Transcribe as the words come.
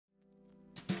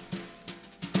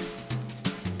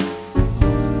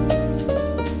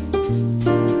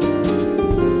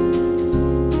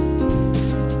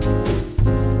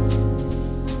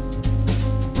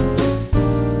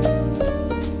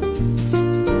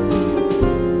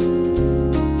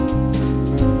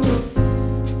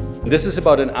This is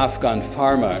about an Afghan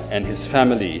farmer and his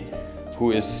family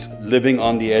who is living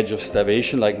on the edge of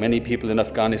starvation. Like many people in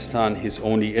Afghanistan, his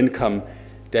only income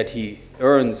that he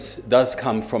earns does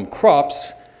come from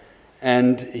crops,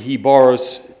 and he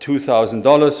borrows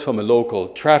 $2,000 from a local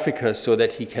trafficker so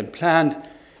that he can plant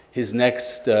his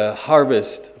next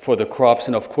harvest for the crops.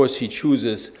 And of course he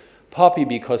chooses poppy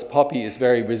because poppy is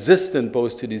very resistant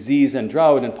both to disease and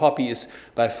drought, and poppy is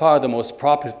by far the most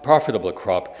profitable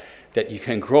crop that you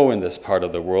can grow in this part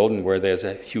of the world and where there's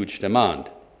a huge demand.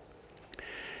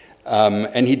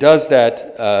 And he does that,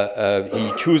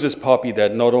 he chooses poppy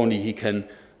that not only he can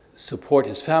support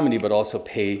his family but also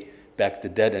pay back the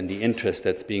debt and the interest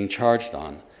that's being charged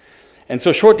on. And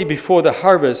so shortly before the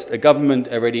harvest, a government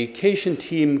eradication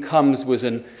team comes with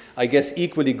an, I guess,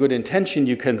 equally good intention,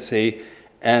 you can say,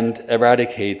 and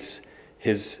eradicates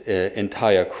his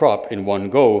entire crop in one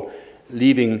go,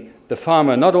 leaving the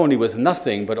farmer not only with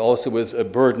nothing, but also with a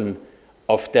burden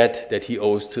of debt that he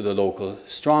owes to the local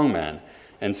strongman.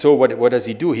 And so what does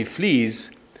he do? He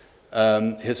flees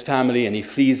his family and he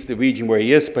flees the region where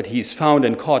he is, but he's found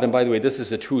and caught. And by the way, this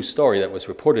is a true story that was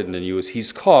reported in the news.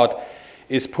 He's caught,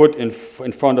 is put in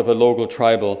front of a local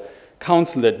tribal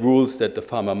council that rules that the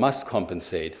farmer must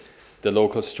compensate the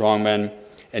local strongman.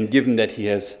 And given that he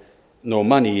has no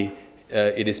money,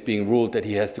 it is being ruled that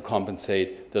he has to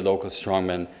compensate the local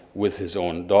strongman with his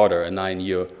own daughter, a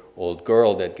 9-year-old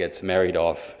girl that gets married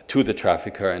off to the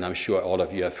trafficker. And I'm sure all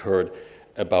of you have heard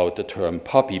about the term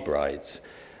poppy brides.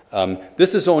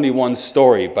 This is only one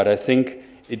story, but I think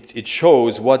it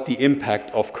shows what the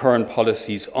impact of current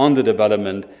policies on the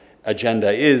development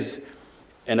agenda is.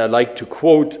 And I'd like to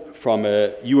quote from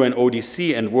a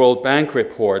UNODC and World Bank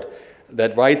report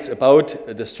that writes about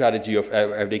the strategy of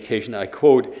eradication. I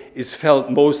quote, "is felt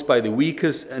most by the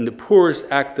weakest and the poorest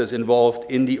actors involved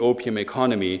in the opium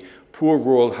economy, poor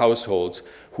rural households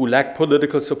who lack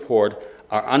political support,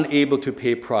 are unable to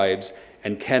pay bribes,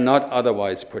 and cannot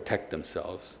otherwise protect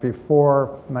themselves."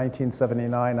 Before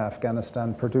 1979,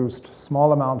 Afghanistan produced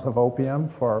small amounts of opium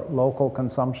for local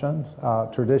consumption,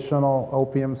 traditional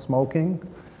opium smoking,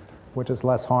 which is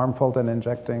less harmful than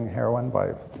injecting heroin by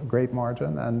a great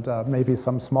margin, and maybe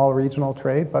some small regional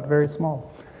trade, but very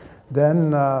small.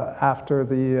 Then after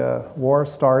the war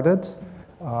started,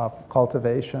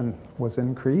 cultivation was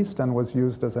increased and was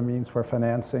used as a means for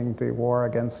financing the war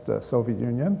against the Soviet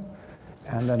Union.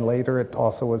 And then later it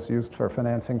also was used for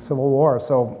financing civil war.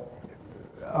 So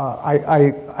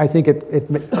I think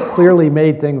it clearly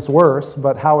made things worse,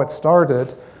 but how it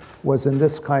started was in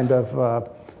this kind of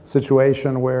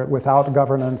situation where without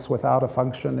governance, without a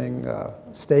functioning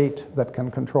state that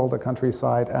can control the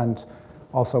countryside, and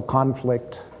also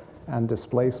conflict and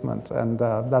displacement. And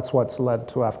that's what's led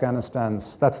to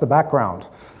Afghanistan's, that's the background.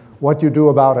 What you do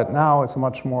about it now is a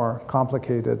much more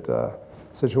complicated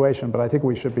situation, but I think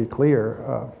we should be clear.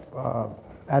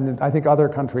 And I think other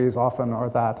countries often are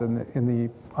that in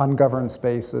the ungoverned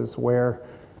spaces where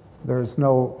there's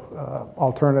no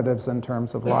alternatives in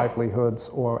terms of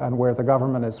livelihoods, and where the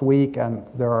government is weak and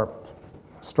there are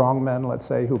strong men, let's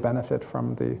say, who benefit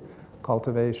from the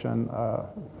cultivation.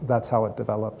 That's how it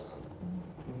develops.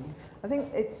 I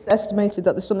think it's estimated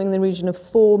that there's something in the region of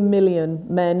 4 million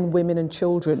men, women and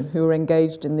children who are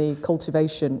engaged in the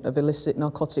cultivation of illicit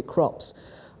narcotic crops.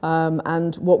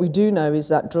 And what we do know is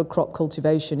that drug crop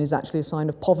cultivation is actually a sign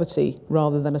of poverty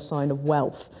rather than a sign of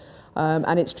wealth.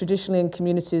 And it's traditionally in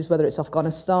communities, whether it's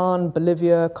Afghanistan,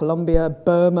 Bolivia, Colombia,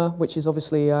 Burma, which is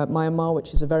obviously Myanmar,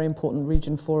 which is a very important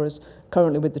region for us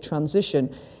currently with the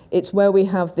transition. It's where we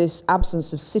have this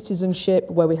absence of citizenship,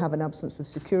 where we have an absence of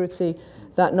security,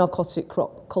 that narcotic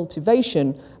crop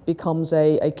cultivation becomes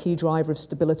a key driver of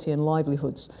stability and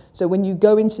livelihoods. So when you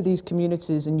go into these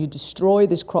communities and you destroy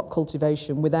this crop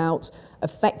cultivation without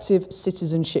effective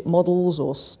citizenship models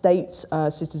or state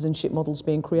citizenship models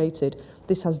being created,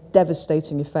 this has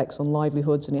devastating effects on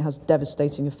livelihoods, and it has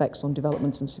devastating effects on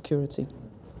development and security.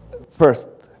 First,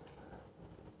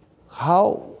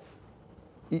 how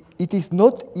it is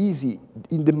not easy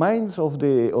in the minds of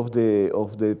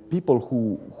the people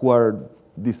who are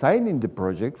designing the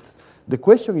project. The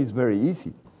question is very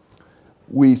easy.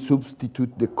 We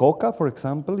substitute the coca, for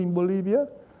example, in Bolivia,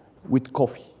 with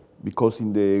coffee, because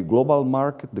in the global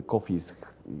market the coffee is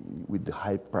with the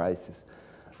high prices.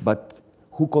 But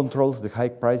who controls the high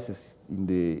prices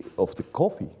of the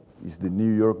coffee? Is the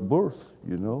New York bourse,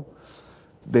 you know?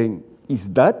 Then is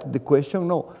that the question?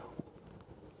 No.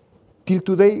 Till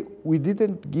today, we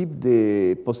didn't give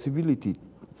the possibility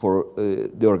for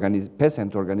the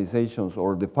peasant organizations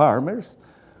or the farmers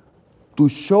to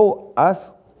show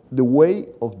us the way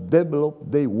of develop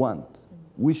they want.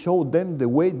 we show them the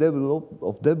way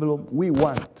of develop we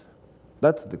want.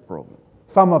 That's the problem.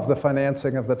 Some of the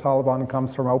financing of the Taliban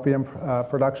comes from opium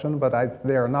production, but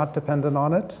they are not dependent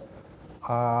on it.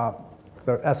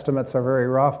 The estimates are very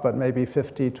rough, but maybe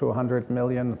 $50 to $100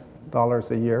 million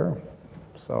a year.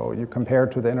 So you compare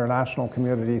to the international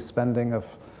community spending of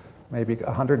maybe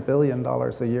 $100 billion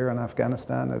a year in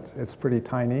Afghanistan, it's pretty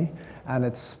tiny. And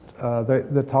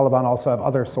the Taliban also have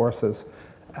other sources.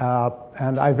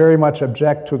 And I very much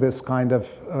object to this kind of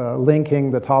linking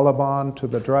the Taliban to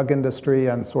the drug industry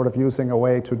and sort of using a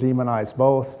way to demonize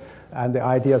both. And the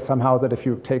idea somehow that if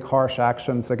you take harsh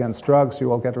actions against drugs, you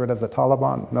will get rid of the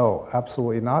Taliban. No,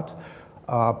 absolutely not.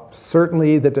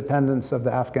 Certainly the dependence of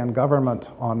the Afghan government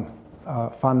on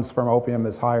funds from opium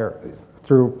is higher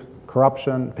through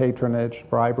corruption, patronage,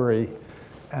 bribery.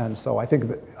 And so I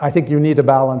think you need a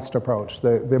balanced approach.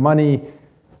 The money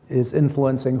is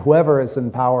influencing whoever is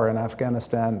in power in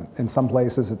Afghanistan. In some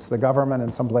places it's the government, in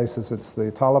some places it's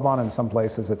the Taliban, in some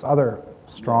places it's other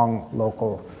strong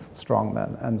local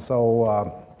strongmen. And so,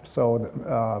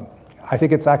 I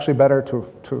think it's actually better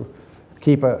to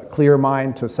keep a clear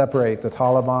mind to separate the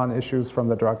Taliban issues from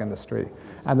the drug industry.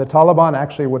 And the Taliban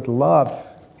actually would love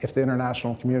if the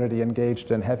international community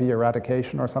engaged in heavy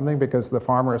eradication or something, because the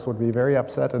farmers would be very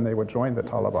upset and they would join the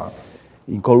Taliban.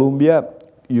 In Colombia,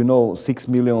 6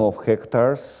 million of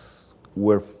hectares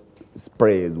were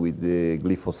sprayed with the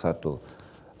glyphosate.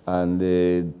 And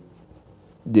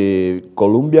the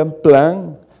Colombian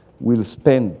plan will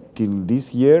spend till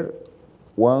this year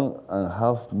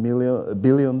 $1.5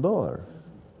 billion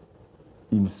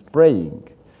in spraying.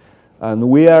 And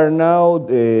we are now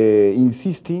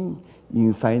insisting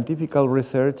in scientific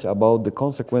research about the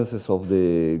consequences of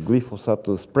the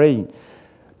glyphosate spraying.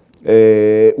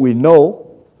 We know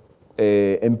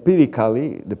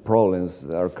empirically the problems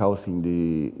are causing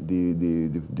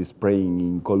the spraying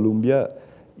in Colombia,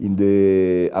 in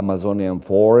the Amazonian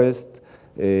forest,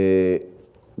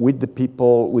 with the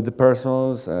people, with the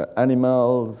persons,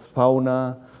 animals,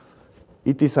 fauna.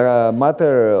 It is a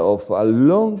matter of a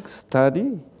long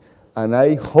study, and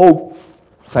I hope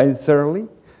sincerely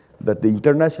that the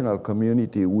international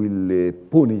community will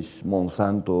punish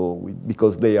Monsanto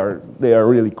because they are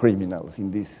really criminals in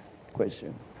this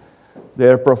question. They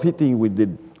are profiting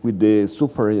with the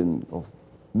suffering of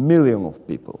millions of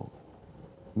people,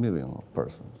 millions of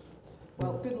persons.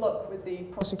 Well, good luck with the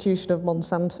prosecution of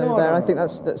Monsanto there. I think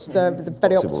that's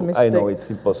very optimistic. I know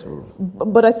it's impossible.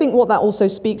 But I think what that also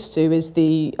speaks to is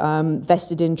the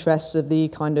vested interests of the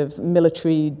kind of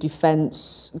military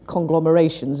defense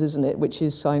conglomerations, isn't it, which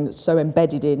is so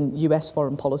embedded in US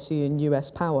foreign policy and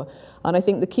US power. And I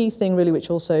think the key thing really,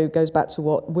 which also goes back to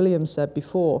what William said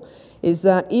before, is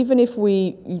that even if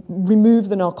we remove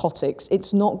the narcotics,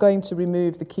 it's not going to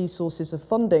remove the key sources of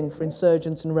funding for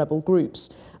insurgents and rebel groups,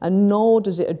 and nor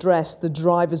does it address the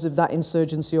drivers of that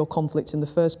insurgency or conflict in the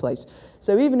first place.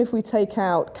 So even if we take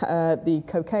out the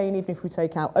cocaine, even if we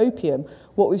take out opium,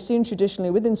 what we've seen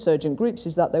traditionally with insurgent groups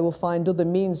is that they will find other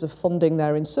means of funding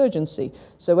their insurgency.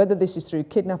 So whether this is through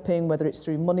kidnapping, whether it's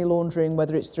through money laundering,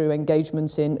 whether it's through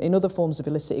engagement in other forms of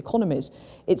illicit economies,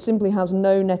 it simply has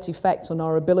no net effect on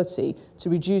our ability to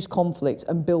reduce conflict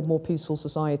and build more peaceful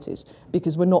societies,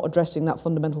 because we're not addressing that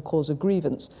fundamental cause of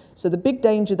grievance. So the big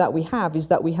danger that we have is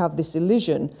that we have this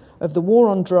illusion of the war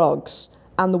on drugs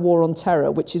and the war on terror,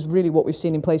 which is really what we've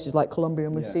seen in places like Colombia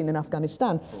and we've seen in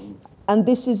Afghanistan. And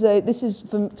this is,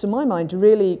 to my mind, a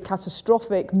really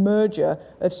catastrophic merger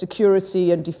of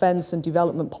security and defense and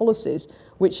development policies,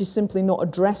 which is simply not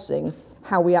addressing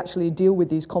how we actually deal with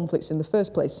these conflicts in the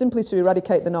first place. Simply to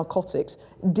eradicate the narcotics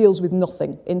deals with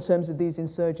nothing in terms of these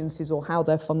insurgencies or how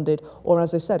they're funded, or,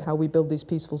 as I said, how we build these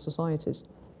peaceful societies.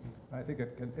 I think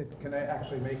it can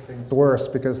actually make things worse,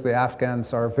 because the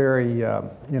Afghans are very,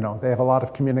 they have a lot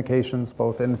of communications,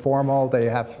 both informal, they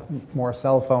have more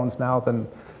cell phones now than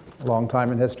a long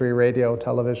time in history, radio,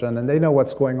 television, and they know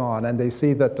what's going on, and they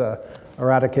see that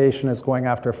eradication is going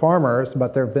after farmers,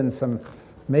 but there have been some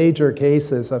major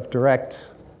cases of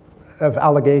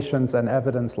allegations and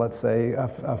evidence, let's say,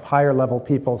 of higher level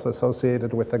peoples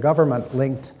associated with the government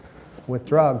linked with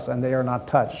drugs, and they are not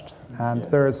touched. And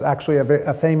there's actually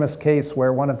a famous case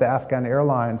where one of the Afghan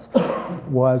airlines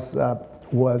was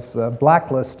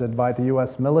blacklisted by the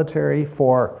US military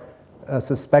for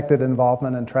suspected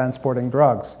involvement in transporting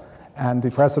drugs. And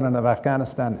the president of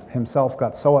Afghanistan himself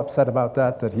got so upset about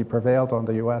that he prevailed on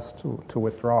the US to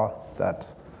withdraw that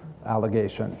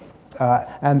allegation.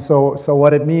 And so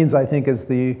what it means, I think, is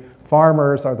the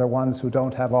farmers are the ones who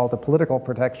don't have all the political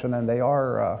protection, and they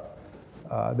are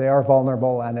they are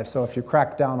vulnerable, and if you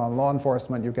crack down on law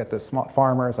enforcement, you get the small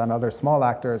farmers and other small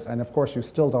actors, and of course you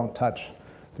still don't touch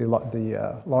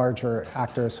the larger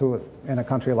actors who, in a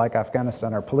country like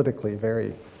Afghanistan, are politically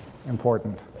very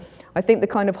important. I think the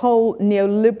kind of whole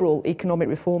neoliberal economic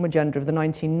reform agenda of the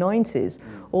 1990s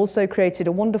also created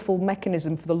a wonderful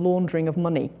mechanism for the laundering of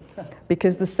money,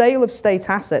 because the sale of state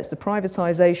assets, the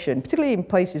privatization, particularly in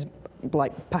places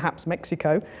like perhaps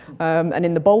Mexico and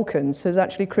in the Balkans, has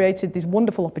actually created these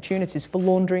wonderful opportunities for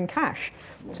laundering cash.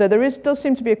 So there does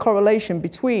seem to be a correlation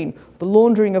between the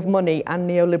laundering of money and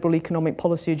neoliberal economic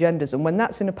policy agendas, and when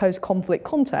that's in a post-conflict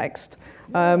context,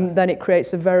 then it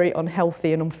creates a very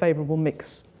unhealthy and unfavorable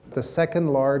mix. The second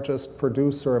largest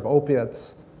producer of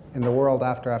opiates in the world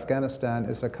after Afghanistan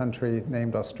is a country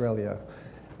named Australia.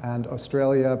 And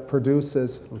Australia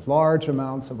produces large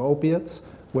amounts of opiates,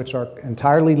 which are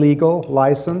entirely legal,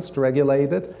 licensed,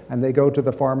 regulated, and they go to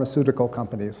the pharmaceutical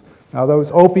companies. Now,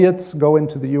 those opiates go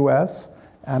into the US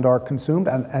and are consumed,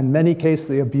 and in many cases,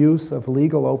 the abuse of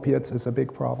legal opiates is a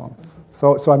big problem.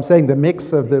 So I'm saying the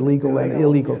mix of the legal and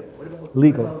illegal.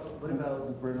 What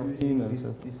about producing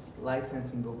this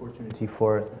licensing opportunity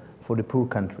for the poor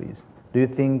countries? Do you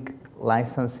think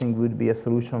licensing would be a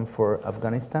solution for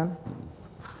Afghanistan?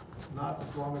 Not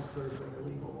as long as there's an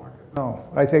illegal market. No,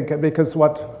 I think because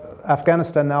what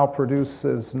Afghanistan now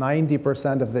produces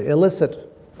 90% of the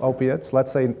illicit opiates,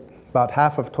 let's say about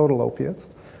half of total opiates,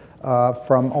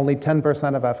 from only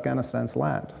 10% of Afghanistan's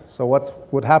land. So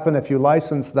what would happen if you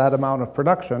license that amount of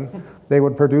production? They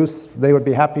would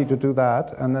be happy to do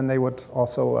that, and then they would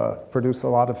also produce a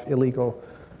lot of illegal.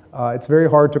 It's very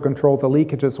hard to control the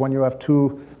leakages when you have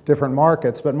two different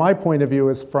markets, but my point of view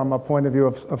is from a point of view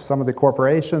of some of the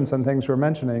corporations and things you're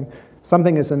mentioning.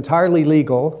 Something is entirely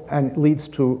legal and leads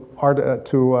to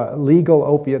legal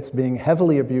opiates being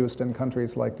heavily abused in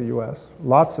countries like the US.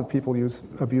 Lots of people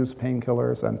abuse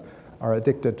painkillers and are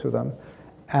addicted to them.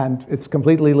 And it's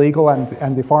completely legal,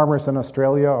 and the farmers in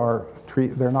Australia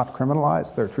they're not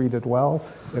criminalized, they're treated well.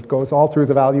 It goes all through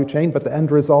the value chain, but the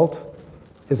end result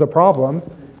is a problem.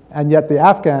 And yet the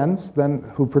Afghans, then,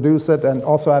 who produce it and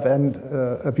also have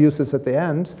abuses at the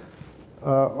end,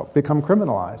 become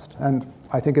criminalized. And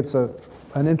I think it's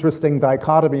an interesting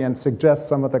dichotomy and suggests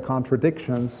some of the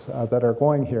contradictions that are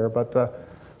going here. But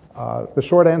the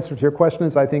short answer to your question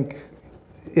is, I think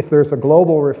if there's a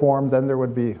global reform, then there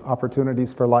would be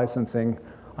opportunities for licensing.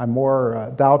 I'm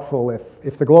more doubtful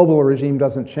if the global regime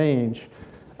doesn't change,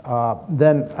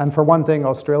 and for one thing,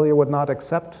 Australia would not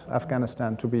accept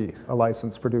Afghanistan to be a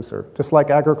licensed producer. Just like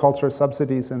agriculture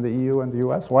subsidies in the EU and the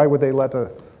US, why would they let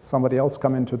somebody else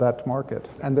come into that market?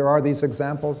 And there are these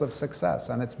examples of success,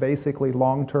 and it's basically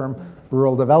long-term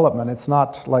rural development. It's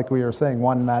not, like we were saying,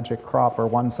 one magic crop or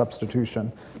one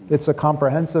substitution. It's a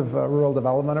comprehensive rural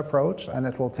development approach, and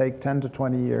it will take 10 to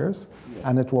 20 years,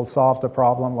 and it will solve the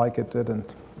problem like it did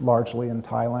largely in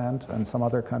Thailand and some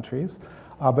other countries.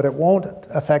 But it won't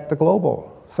affect the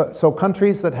global. So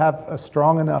countries that have a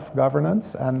strong enough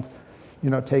governance and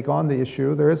take on the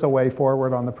issue, there is a way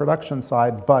forward on the production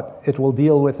side, but it will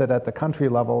deal with it at the country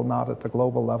level, not at the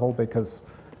global level, because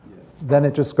then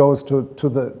it just goes to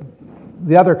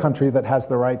the other country that has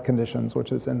the right conditions,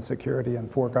 which is insecurity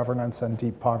and poor governance and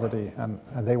deep poverty, and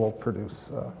they will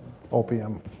produce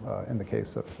opium in the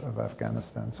case of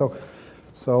Afghanistan.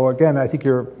 So again, I think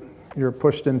you're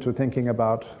pushed into thinking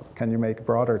about, can you make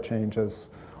broader changes,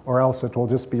 or else it will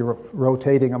just be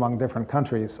rotating among different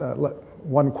countries.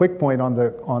 One quick point on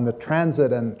the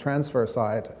transit and transfer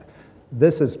side,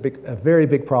 this is a very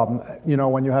big problem.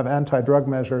 When you have anti-drug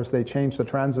measures, they change the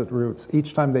transit routes.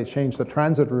 Each time they change the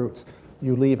transit routes,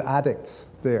 you leave addicts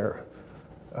there,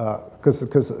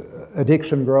 because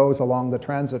addiction grows along the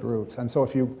transit routes. And so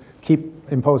if you keep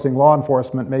imposing law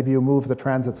enforcement, maybe you move the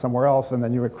transit somewhere else, and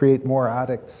then you would create more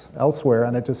addicts elsewhere,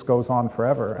 and it just goes on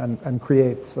forever and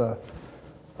creates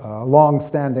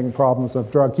long-standing problems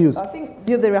of drug use. I think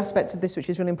the other aspect of this, which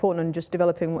is really important, and just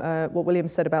developing what William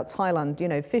said about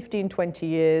Thailand, 15, 20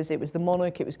 years, it was the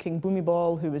monarch, it was King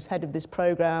Bhumibol who was head of this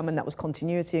program, and that was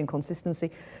continuity and consistency.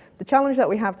 The challenge that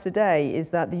we have today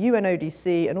is that the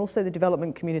UNODC and also the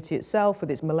development community itself, with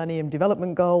its Millennium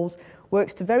Development Goals,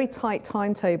 works to very tight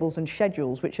timetables and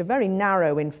schedules, which are very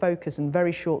narrow in focus and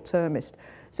very short-termist.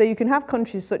 So you can have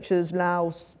countries such as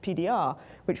Laos, PDR,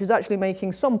 which was actually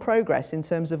making some progress in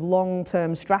terms of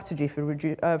long-term strategy for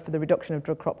the reduction of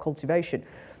drug crop cultivation.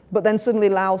 But then suddenly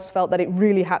Laos felt that it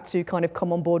really had to kind of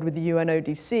come on board with the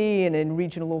UNODC and in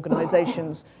regional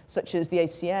organizations such as the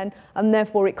ASEAN, and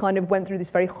therefore it kind of went through this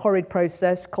very horrid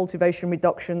process, cultivation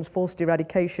reductions, forced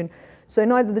eradication. So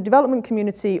neither the development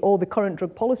community or the current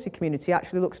drug policy community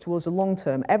actually looks towards the long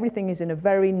term. Everything is in a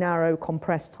very narrow,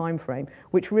 compressed time frame,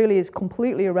 which really is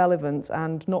completely irrelevant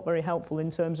and not very helpful in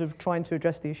terms of trying to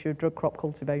address the issue of drug crop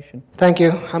cultivation. Thank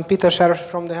you. I'm Peter Scher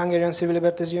from the Hungarian Civil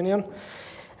Liberties Union.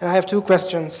 And I have two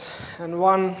questions. And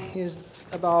one is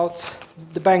about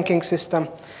the banking system.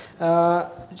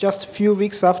 Just a few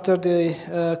weeks after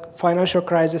the financial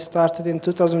crisis started in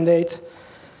 2008,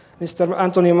 Mr.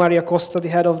 Antonio Maria Costa, the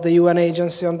head of the UN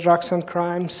Agency on Drugs and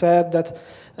Crime, said that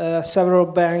several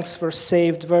banks were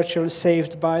saved, virtually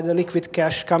saved, by the liquid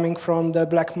cash coming from the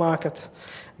black market.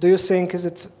 Do you think, is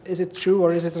it true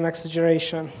or is it an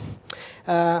exaggeration?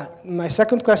 My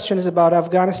second question is about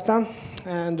Afghanistan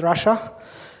and Russia.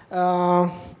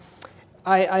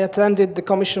 I attended the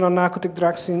Commission on Narcotic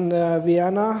Drugs in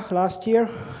Vienna last year,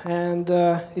 and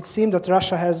it seemed that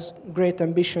Russia has great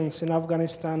ambitions in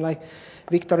Afghanistan. Like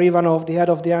Viktor Ivanov, the head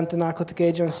of the anti-narcotic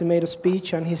agency, made a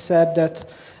speech, and he said that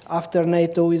after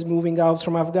NATO is moving out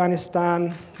from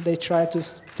Afghanistan, they try to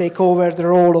take over the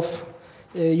role of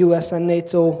US and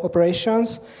NATO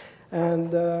operations,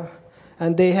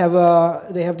 and they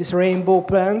have these rainbow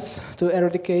plans to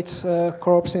eradicate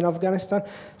corruption in Afghanistan.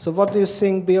 So what do you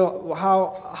think, Bill,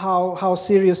 how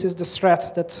serious is the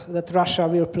threat that Russia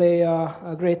will play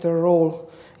a greater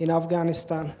role in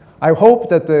Afghanistan? I hope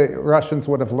that the Russians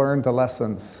would have learned the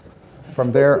lessons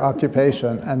from their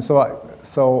occupation, and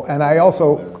and I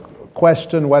also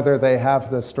question whether they have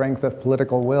the strength of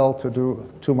political will to do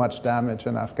too much damage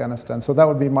in Afghanistan. So that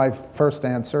would be my first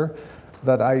answer.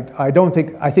 That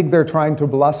I think they're trying to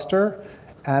bluster,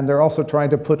 and they're also trying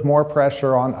to put more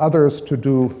pressure on others to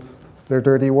do their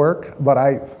dirty work. But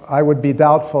I would be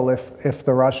doubtful if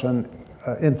the Russian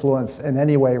influence in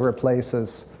any way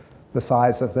replaces the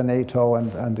size of the NATO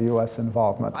and the US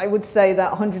involvement. I would say that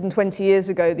 120 years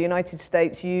ago, the United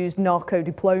States used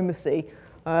narco-diplomacy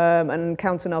and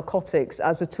counter-narcotics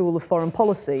as a tool of foreign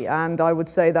policy, and I would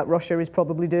say that Russia is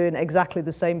probably doing exactly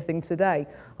the same thing today.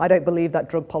 I don't believe that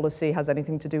drug policy has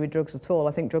anything to do with drugs at all.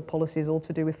 I think drug policy is all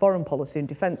to do with foreign policy and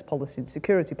defense policy and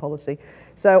security policy.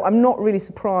 So I'm not really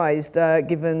surprised,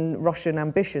 given Russian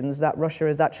ambitions, that Russia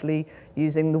is actually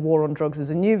using the war on drugs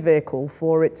as a new vehicle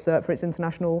for its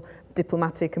international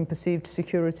diplomatic and perceived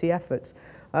security efforts.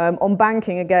 On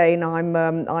banking, again,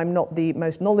 I'm not the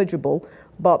most knowledgeable,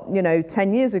 but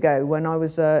 10 years ago when I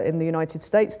was in the United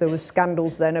States, there was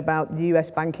scandals then about the US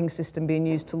banking system being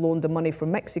used to launder money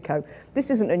from Mexico.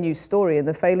 This isn't a new story, and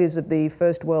the failures of the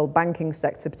first world banking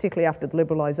sector, particularly after the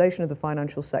liberalization of the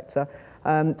financial sector,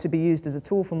 to be used as a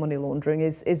tool for money laundering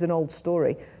is an old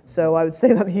story. So I would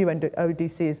say that the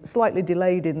UNODC is slightly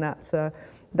delayed in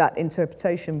that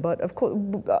interpretation, but of course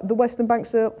the Western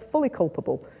banks are fully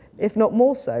culpable, if not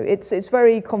more so. It's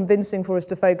very convincing for us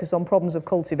to focus on problems of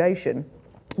cultivation,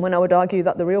 when I would argue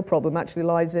that the real problem actually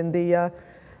lies in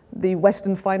the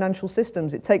Western financial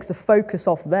systems. It takes the focus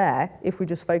off there if we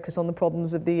just focus on the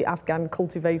problems of the Afghan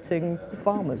cultivating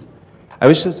farmers. I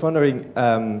was just wondering,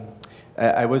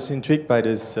 I was intrigued by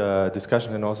this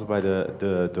discussion and also by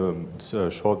the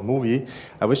short movie.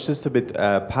 I was just a bit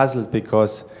puzzled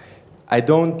because I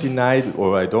don't deny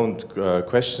or I don't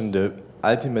question the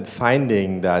ultimate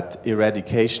finding that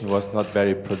eradication was not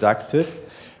very productive.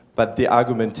 But the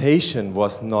argumentation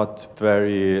was not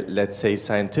very, let's say,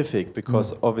 scientific,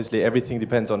 because obviously everything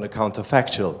depends on the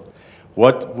counterfactual.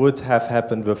 What would have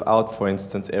happened without, for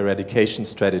instance, eradication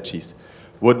strategies?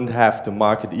 Wouldn't have the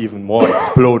market even more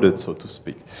exploded, so to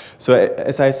speak? So,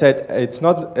 as I said, it's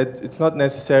not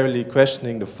necessarily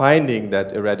questioning the finding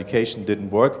that eradication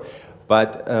didn't work,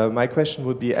 but my question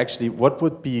would be actually, what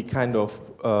would be kind of,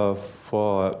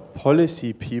 for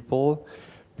policy people,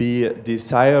 be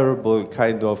desirable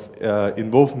kind of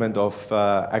involvement of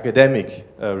academic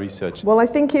research? Well, I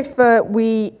think if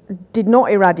we did not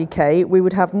eradicate, we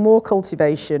would have more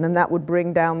cultivation, and that would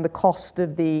bring down the cost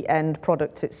of the end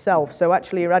product itself. So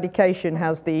actually eradication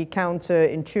has the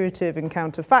counterintuitive and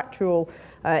counterfactual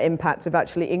impact of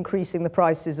actually increasing the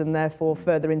prices and therefore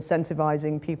further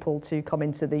incentivizing people to come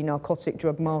into the narcotic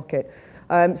drug market.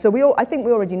 So I think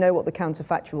we already know what the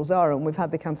counterfactuals are, and we've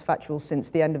had the counterfactuals since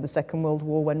the end of the Second World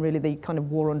War, when really the kind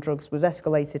of war on drugs was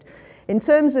escalated. In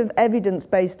terms of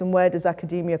evidence-based and where does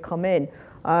academia come in,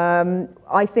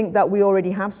 I think that we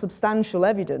already have substantial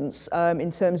evidence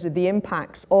in terms of the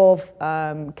impacts of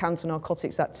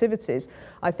counter-narcotics activities.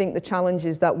 I think the challenge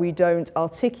is that we don't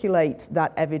articulate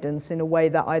that evidence in a way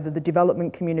that either the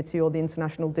development community or the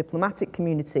international diplomatic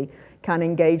community can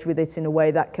engage with it in a way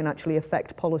that can actually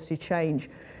affect policy change.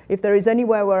 If there is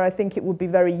anywhere where I think it would be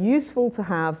very useful to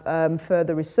have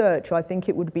further research, I think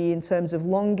it would be in terms of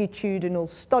longitudinal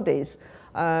studies,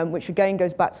 which again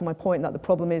goes back to my point that the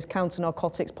problem is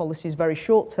counter-narcotics policy is very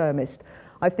short-termist.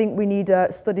 I think we need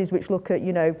studies which look at,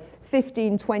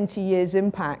 15, 20 years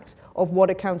impact of what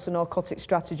a counter-narcotics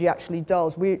strategy actually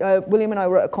does. William and I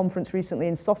were at a conference recently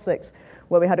in Sussex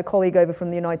where we had a colleague over from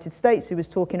the United States who was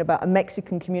talking about a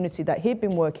Mexican community that he'd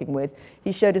been working with.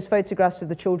 He showed us photographs of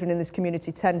the children in this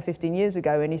community 10, 15 years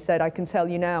ago, and he said, I can tell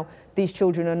you now, these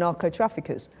children are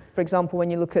narco-traffickers. For example, when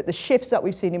you look at the shifts that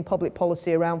we've seen in public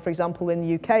policy around, for example, in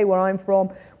the UK, where I'm from,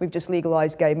 we've just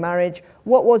legalised gay marriage.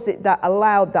 What was it that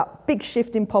allowed that big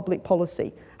shift in public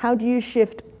policy? How do you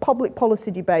shift public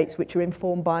policy debates which are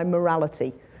informed by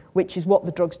morality, which is what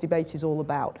the drugs debate is all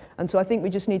about? And so I think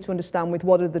we just need to understand with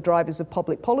what are the drivers of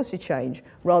public policy change,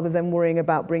 rather than worrying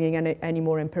about bringing any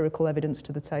more empirical evidence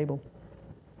to the table.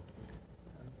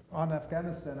 On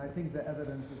Afghanistan, I think the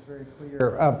evidence is very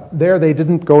clear. There they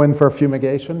didn't go in for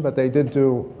fumigation, but they did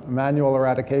do manual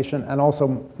eradication, and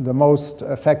also the most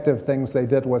effective things they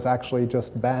did was actually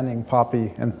just banning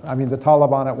poppy. And I mean, the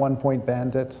Taliban at one point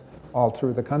banned it all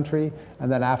through the country, and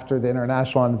then after the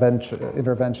international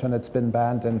intervention, it's been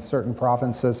banned in certain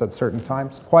provinces at certain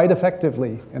times, quite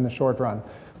effectively in the short run.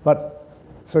 But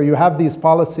so you have these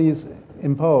policies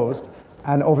imposed,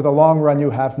 and over the long run,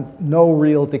 you have no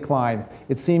real decline.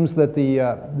 It seems that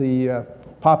the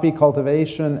poppy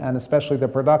cultivation and especially the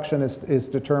production is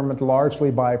determined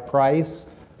largely by price,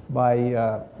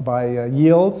 by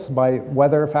yields, by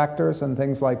weather factors and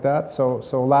things like that.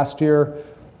 So last year,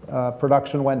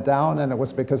 production went down, and it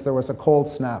was because there was a cold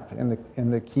snap in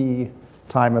the key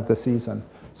time of the season.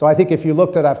 So I think if you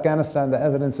looked at Afghanistan, the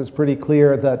evidence is pretty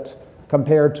clear that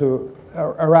compared to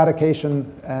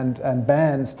eradication and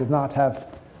bans did not have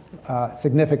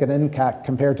significant impact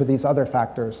compared to these other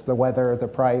factors, the weather, the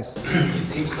price. It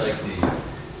seems like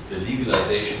the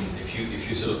legalization, if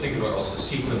you sort of think about also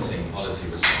sequencing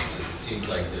policy responses, it seems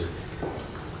like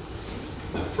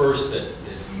the first that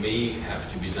may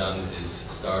have to be done is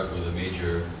start with a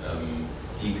major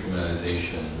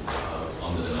decriminalization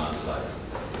on the demand side,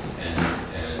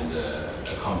 and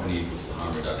accompanied with the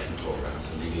harm reduction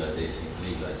programs and legalization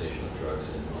of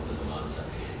drugs on the demand side.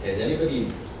 Has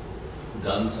anybody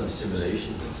done some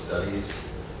simulations and studies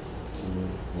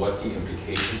what the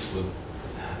implications would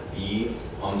be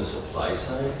on the supply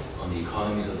side, on the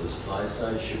economies of the supply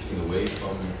side, shifting away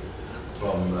from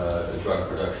drug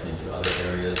production into other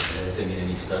areas? Has there been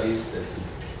any studies that could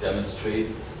demonstrate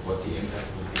what the impact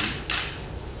would be?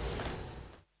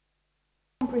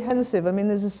 Comprehensive. I mean,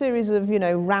 there's a series of,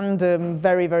 random,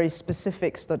 very, very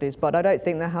specific studies, but I don't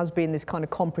think there has been this kind of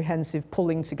comprehensive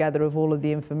pulling together of all of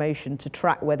the information to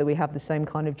track whether we have the same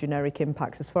kind of generic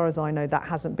impacts. As far as I know, that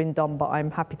hasn't been done, but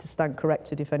I'm happy to stand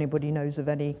corrected if anybody knows of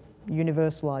any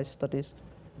universalized studies.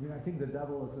 I mean, I think the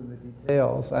devil is in the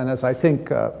details, and as I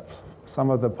think some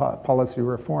of the policy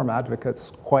reform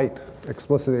advocates quite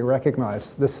explicitly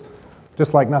recognize, this,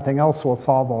 just like nothing else will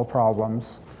solve all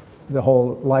problems, the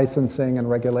whole licensing and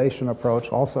regulation approach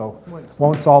also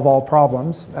won't solve all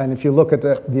problems. And if you look at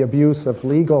the abuse of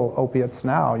legal opiates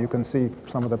now, you can see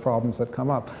some of the problems that come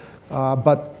up.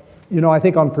 But I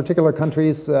think on particular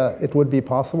countries, it would be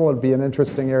possible. It would be an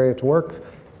interesting area to work.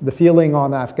 The feeling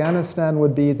on Afghanistan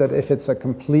would be that if it's a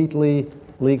completely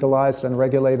legalized and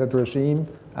regulated regime,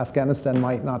 Afghanistan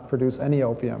might not produce any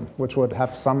opium, which would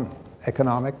have some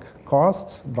economic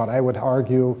costs, but I would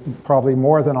argue probably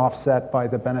more than offset by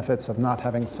the benefits of not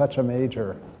having such a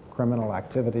major criminal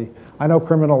activity. I know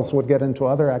criminals would get into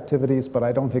other activities, but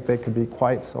I don't think they could be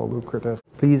quite so lucrative.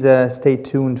 Please stay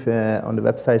tuned on the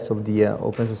websites of the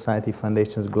Open Society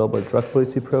Foundation's Global Drug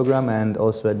Policy Program, and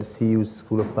also at the CU's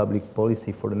School of Public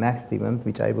Policy for the next event,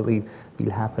 which I believe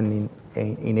will happen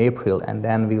in April, and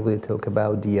then we will talk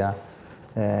about the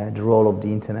role of the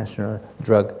international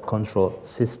drug control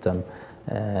system.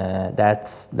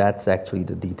 That's actually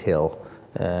the detail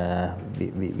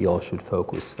we all should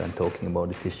focus when talking about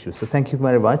this issue. So thank you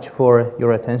very much for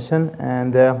your attention,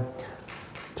 and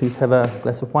please have a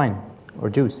glass of wine or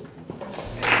juice.